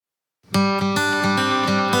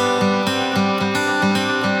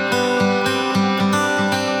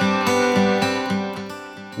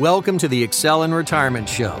Welcome to the Excel in Retirement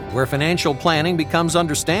Show, where financial planning becomes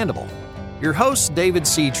understandable. Your host, David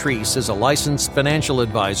C. Treese, is a licensed financial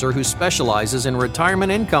advisor who specializes in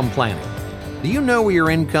retirement income planning. Do you know where your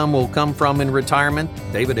income will come from in retirement?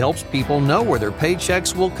 David helps people know where their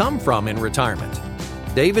paychecks will come from in retirement.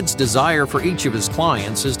 David's desire for each of his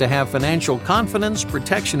clients is to have financial confidence,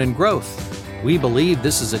 protection, and growth. We believe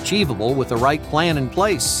this is achievable with the right plan in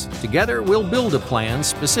place. Together, we'll build a plan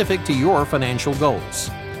specific to your financial goals.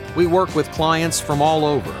 We work with clients from all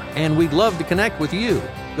over, and we'd love to connect with you.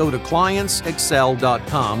 Go to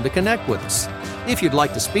clientsexcel.com to connect with us. If you'd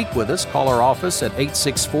like to speak with us, call our office at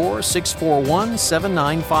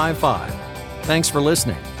 864-641-7955. Thanks for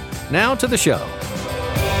listening. Now to the show.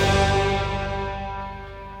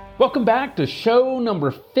 Welcome back to show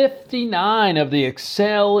number 59 of the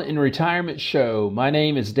Excel in Retirement Show. My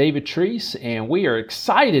name is David Treese, and we are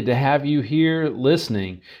excited to have you here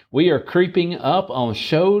listening. We are creeping up on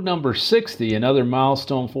show number 60, another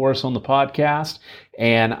milestone for us on the podcast,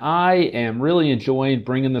 and I am really enjoying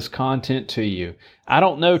bringing this content to you. I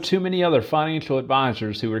don't know too many other financial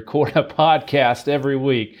advisors who record a podcast every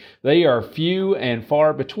week. They are few and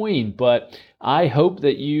far between, but I hope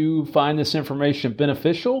that you find this information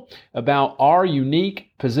beneficial about our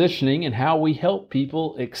unique positioning and how we help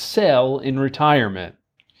people excel in retirement.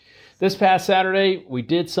 This past Saturday, we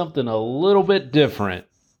did something a little bit different.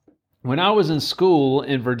 When I was in school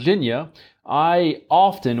in Virginia, I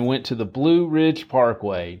often went to the Blue Ridge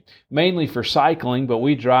Parkway, mainly for cycling, but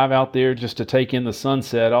we drive out there just to take in the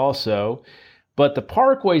sunset also. But the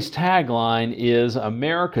Parkway's tagline is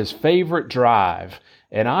America's favorite drive,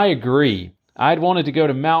 and I agree. I'd wanted to go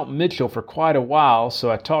to Mount Mitchell for quite a while,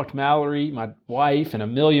 so I talked Mallory, my wife, and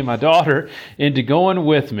Amelia, my daughter, into going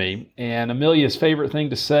with me. And Amelia's favorite thing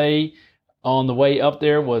to say on the way up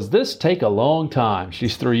there was, "This take a long time."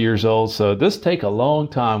 She's 3 years old, so "this take a long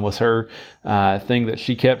time" was her thing that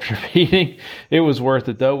she kept repeating. It was worth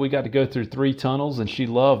it, though. We got to go through 3 tunnels, and she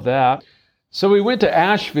loved that. So we went to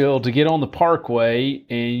Asheville to get on the Parkway,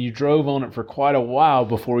 and you drove on it for quite a while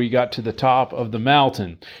before you got to the top of the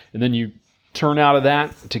mountain. And then you turn out of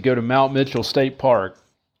that to go to Mount Mitchell State Park.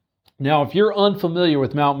 Now, if you're unfamiliar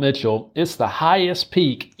with Mount Mitchell, it's the highest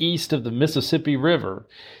peak east of the Mississippi River.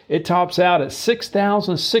 It tops out at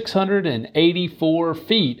 6,684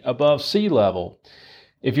 feet above sea level.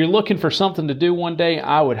 If you're looking for something to do one day,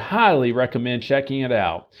 I would highly recommend checking it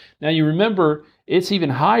out. Now, you remember, it's even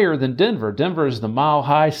higher than Denver. Denver is the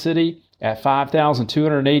mile-high city at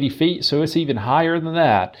 5,280 feet, so it's even higher than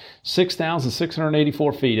that,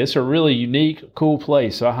 6,684 feet. It's a really unique, cool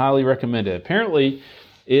place, so I highly recommend it. Apparently,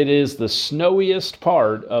 it is the snowiest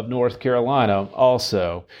part of North Carolina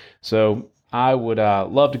also, so I would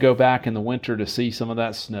love to go back in the winter to see some of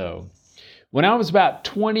that snow. When I was about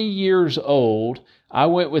 20 years old, I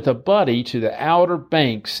went with a buddy to the Outer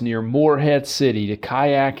Banks near Morehead City to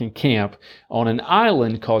kayak and camp on an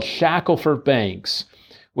island called Shackleford Banks.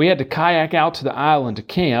 We had to kayak out to the island to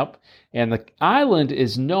camp, and the island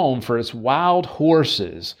is known for its wild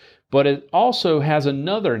horses, but it also has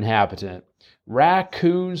another inhabitant.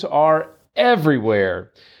 Raccoons are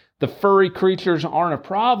everywhere. The furry creatures aren't a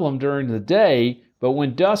problem during the day, but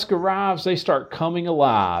when dusk arrives, they start coming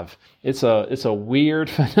alive. It's a weird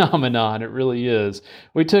phenomenon, it really is.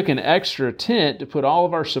 We took an extra tent to put all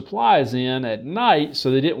of our supplies in at night so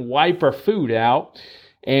they didn't wipe our food out.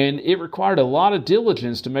 And it required a lot of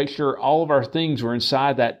diligence to make sure all of our things were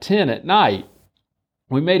inside that tent at night.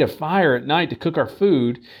 We made a fire at night to cook our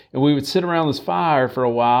food, and we would sit around this fire for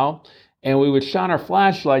a while, and we would shine our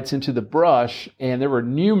flashlights into the brush, and there were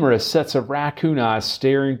numerous sets of raccoon eyes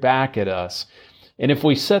staring back at us. And if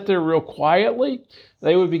we sat there real quietly,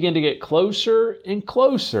 they would begin to get closer and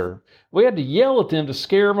closer. We had to yell at them to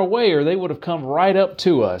scare them away, or they would have come right up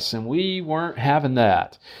to us, and we weren't having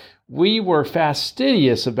that. We were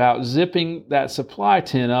fastidious about zipping that supply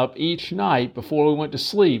tent up each night before we went to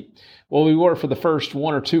sleep. Well, we were for the first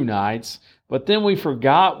 1 or 2 nights, but then we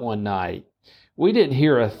forgot one night. We didn't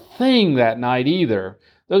hear a thing that night either.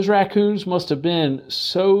 Those raccoons must have been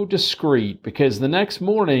so discreet, because the next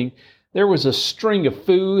morning there was a string of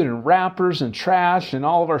food and wrappers and trash and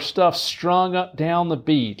all of our stuff strung up down the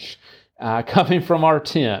beach coming from our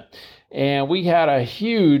tent. And we had a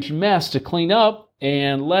huge mess to clean up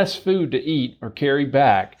and less food to eat or carry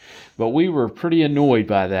back, but we were pretty annoyed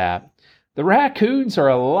by that. The raccoons are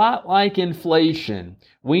a lot like inflation.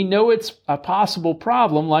 We know it's a possible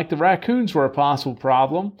problem, like the raccoons were a possible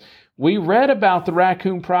problem. We read about the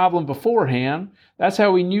raccoon problem beforehand. That's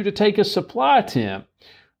how we knew to take a supply tent.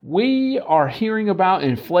 We are hearing about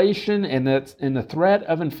inflation and the threat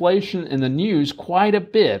of inflation in the news quite a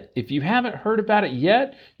bit. If you haven't heard about it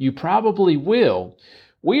yet, you probably will.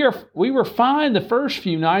 We were fine the first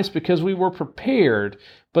few nights because we were prepared,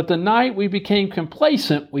 but the night we became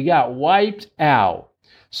complacent, we got wiped out.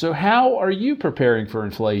 So how are you preparing for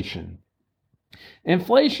inflation?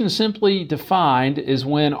 Inflation, simply defined, is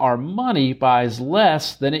when our money buys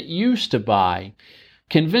less than it used to buy.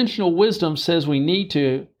 Conventional wisdom says we need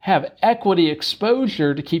to have equity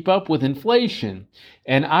exposure to keep up with inflation,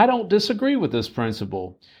 and I don't disagree with this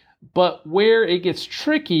principle. But where it gets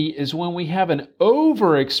tricky is when we have an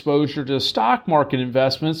overexposure to stock market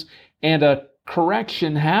investments and a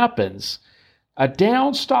correction happens. A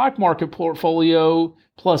down stock market portfolio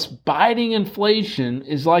plus biting inflation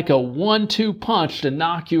is like a 1-2 punch to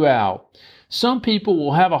knock you out. Some people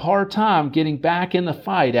will have a hard time getting back in the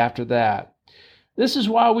fight after that. This is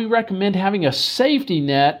why we recommend having a safety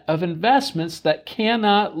net of investments that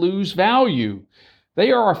cannot lose value.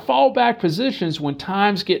 They are our fallback positions when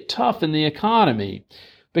times get tough in the economy,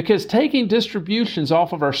 because taking distributions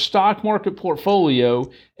off of our stock market portfolio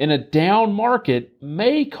in a down market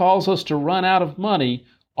may cause us to run out of money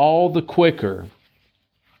all the quicker.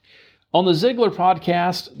 On the Ziglar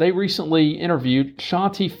podcast, they recently interviewed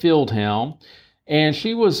Shaunti Feildhelm, and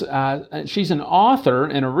she's an author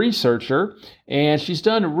and a researcher, and she's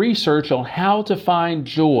done research on how to find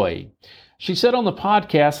joy. She said on the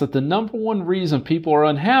podcast that the number one reason people are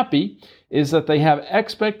unhappy is that they have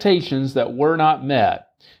expectations that were not met.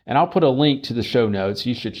 And I'll put a link to the show notes.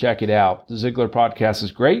 You should check it out. The Ziglar podcast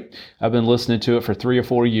is great. I've been listening to it for 3 or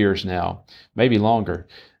 4 years now, maybe longer.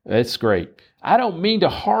 It's great. I don't mean to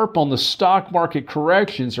harp on the stock market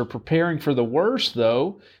corrections or preparing for the worst,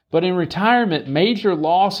 though. But in retirement, major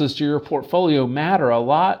losses to your portfolio matter a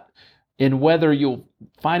lot in whether you'll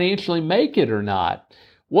financially make it or not.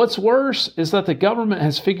 What's worse is that the government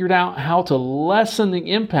has figured out how to lessen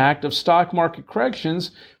the impact of stock market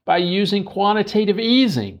corrections by using quantitative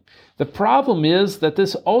easing. The problem is that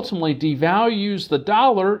this ultimately devalues the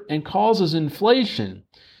dollar and causes inflation.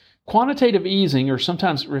 Quantitative easing, or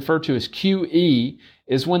sometimes referred to as QE,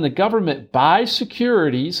 is when the government buys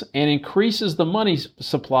securities and increases the money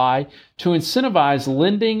supply to incentivize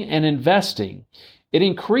lending and investing. It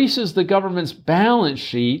increases the government's balance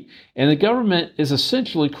sheet, and the government is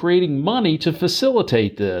essentially creating money to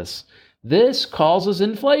facilitate this. This causes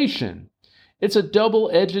inflation. It's a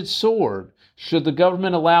double-edged sword. Should the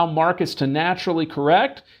government allow markets to naturally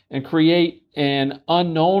correct and create an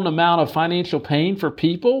unknown amount of financial pain for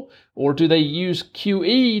people? Or do they use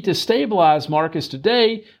QE to stabilize markets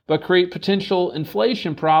today but create potential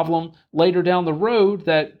inflation problem later down the road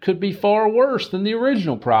that could be far worse than the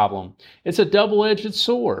original problem? It's a double-edged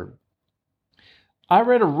sword. I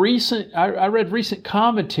read recent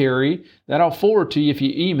commentary that I'll forward to you if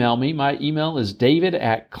you email me. My email is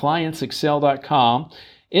david@clientsexcel.com.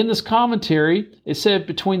 In this commentary, it said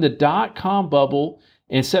between the dot-com bubble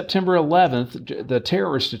and September 11th, the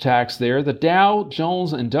terrorist attacks there, the Dow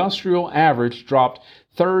Jones Industrial Average dropped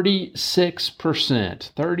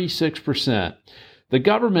 36%. 36%. The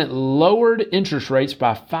government lowered interest rates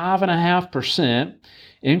by 5.5%,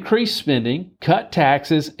 increased spending, cut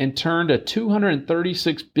taxes, and turned a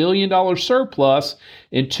 $236 billion surplus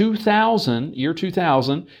in 2000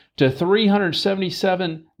 to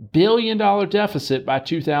 $377 billion deficit by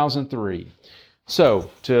 2003. So,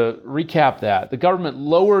 to recap that, the government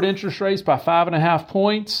lowered interest rates by 5.5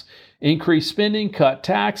 points, increased spending, cut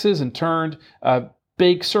taxes, and turned a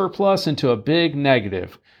big surplus into a big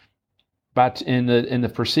negative in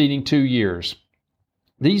the preceding 2 years.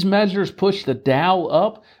 These measures pushed the Dow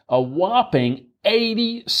up a whopping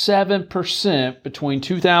 87% between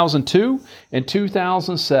 2002 and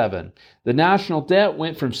 2007. The national debt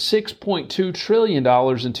went from $6.2 trillion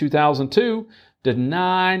in 2002 to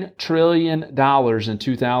 $9 trillion in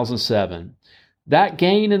 2007. That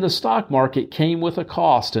gain in the stock market came with a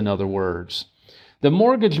cost, in other words. The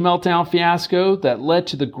mortgage meltdown fiasco that led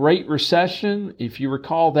to the Great Recession, if you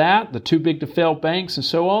recall that, the too big to fail banks and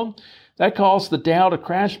so on, that caused the Dow to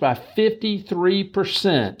crash by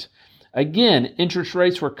 53%. Again, interest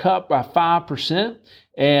rates were cut by 5%,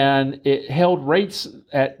 and it held rates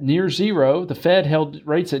at near zero. The Fed held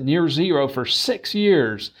rates at near zero for 6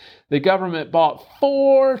 years. The government bought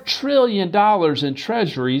 $4 trillion in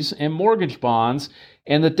treasuries and mortgage bonds,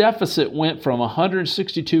 and the deficit went from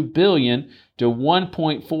 $162 billion to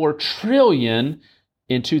 $1.4 trillion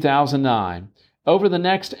in 2009. Over the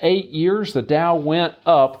next 8 years, the Dow went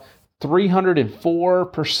up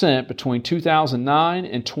 304% between 2009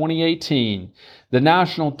 and 2018. The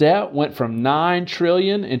national debt went from $9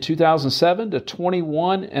 trillion in 2007 to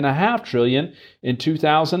 $21.5 trillion in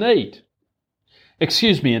 2008. In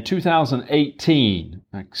 2018.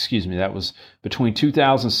 That was between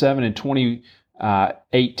 2007 and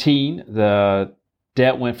 2018. The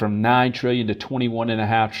debt went from $9 trillion to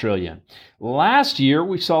 $21.5 trillion. Last year,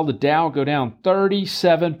 we saw the Dow go down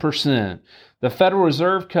 37%. The Federal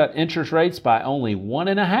Reserve cut interest rates by only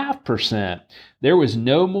 1.5%. There was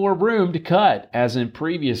no more room to cut, as in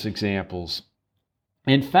previous examples.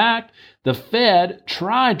 In fact, the Fed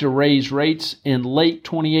tried to raise rates in late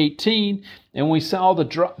 2018, and we saw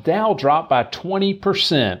the Dow drop by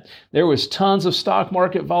 20%. There was tons of stock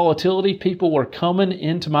market volatility. People were coming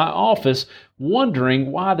into my office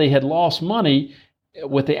wondering why they had lost money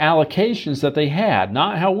with the allocations that they had.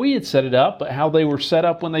 Not how we had set it up, but how they were set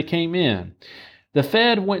up when they came in. The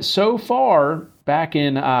Fed went so far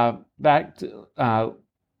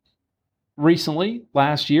recently,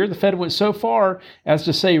 last year, the Fed went so far as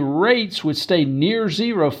to say rates would stay near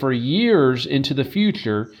zero for years into the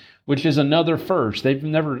future, which is another first. They've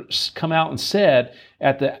never come out and said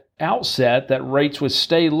at the outset that rates would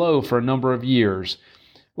stay low for a number of years.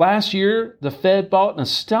 Last year, the Fed bought an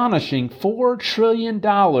astonishing $4 trillion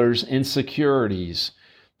in securities,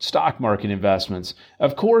 stock market investments.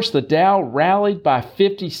 Of course, the Dow rallied by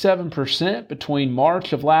 57% between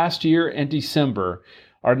March of last year and December.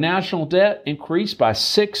 Our national debt increased by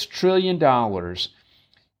 $6 trillion.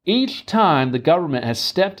 Each time the government has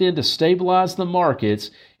stepped in to stabilize the markets,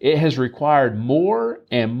 it has required more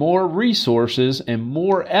and more resources and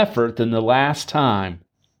more effort than the last time.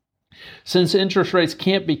 Since interest rates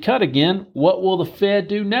can't be cut again, what will the Fed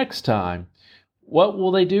do next time? What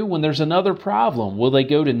will they do when there's another problem? Will they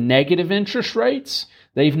go to negative interest rates?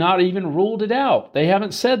 They've not even ruled it out. They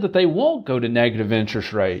haven't said that they won't go to negative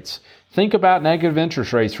interest rates. Think about negative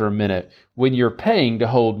interest rates for a minute when you're paying to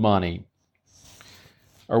hold money,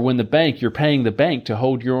 or when you're paying the bank to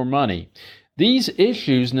hold your money. These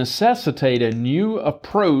issues necessitate a new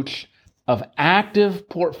approach of active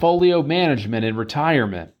portfolio management in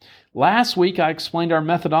retirement. Last week, I explained our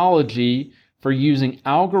methodology for using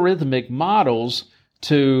algorithmic models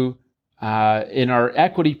in our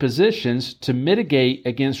equity positions to mitigate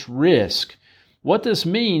against risk. What this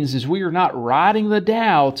means is we are not riding the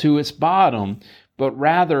Dow to its bottom, but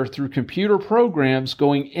rather through computer programs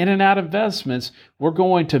going in and out of investments, we're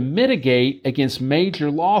going to mitigate against major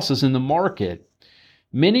losses in the market.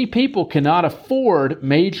 Many people cannot afford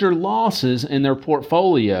major losses in their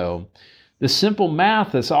portfolio. The simple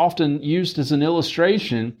math that's often used as an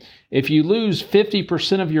illustration, if you lose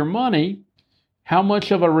 50% of your money, how much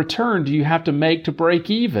of a return do you have to make to break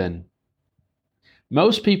even?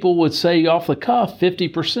 Most people would say off the cuff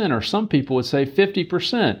 50%, or some people would say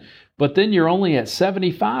 50%, but then you're only at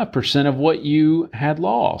 75% of what you had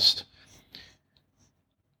lost.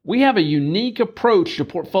 We have a unique approach to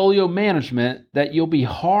portfolio management that you'll be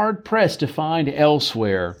hard-pressed to find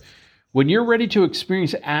elsewhere. When you're ready to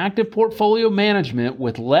experience active portfolio management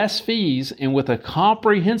with less fees and with a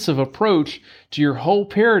comprehensive approach to your whole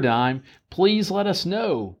paradigm, please let us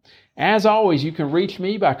know. As always, you can reach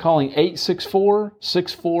me by calling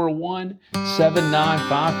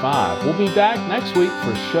 864-641-7955. We'll be back next week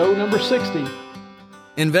for show number 60.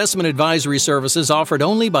 Investment advisory services offered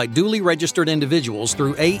only by duly registered individuals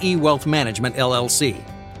through AE Wealth Management, LLC.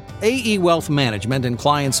 AE Wealth Management and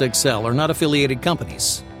Clients Excel are not affiliated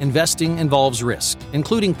companies. Investing involves risk,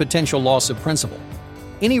 including potential loss of principal.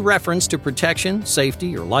 Any reference to protection,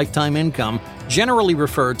 safety, or lifetime income generally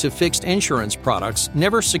refer to fixed insurance products,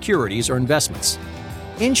 never securities or investments.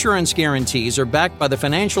 Insurance guarantees are backed by the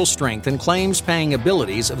financial strength and claims-paying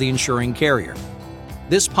abilities of the insuring carrier.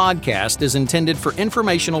 This podcast is intended for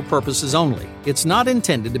informational purposes only. It's not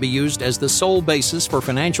intended to be used as the sole basis for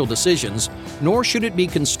financial decisions, nor should it be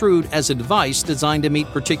construed as advice designed to meet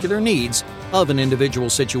particular needs of an individual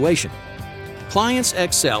situation. Clients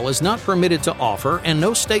Excel is not permitted to offer, and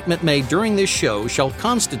no statement made during this show shall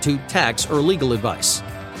constitute tax or legal advice.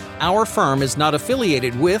 Our firm is not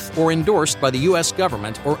affiliated with or endorsed by the U.S.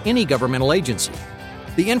 government or any governmental agency.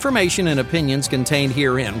 The information and opinions contained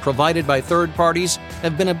herein provided by third parties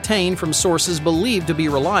have been obtained from sources believed to be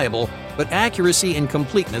reliable, but accuracy and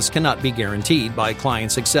completeness cannot be guaranteed by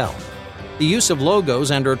Clients Excel. The use of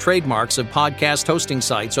logos and/or trademarks of podcast hosting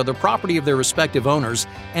sites are the property of their respective owners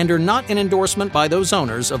and are not an endorsement by those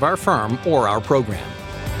owners of our firm or our program.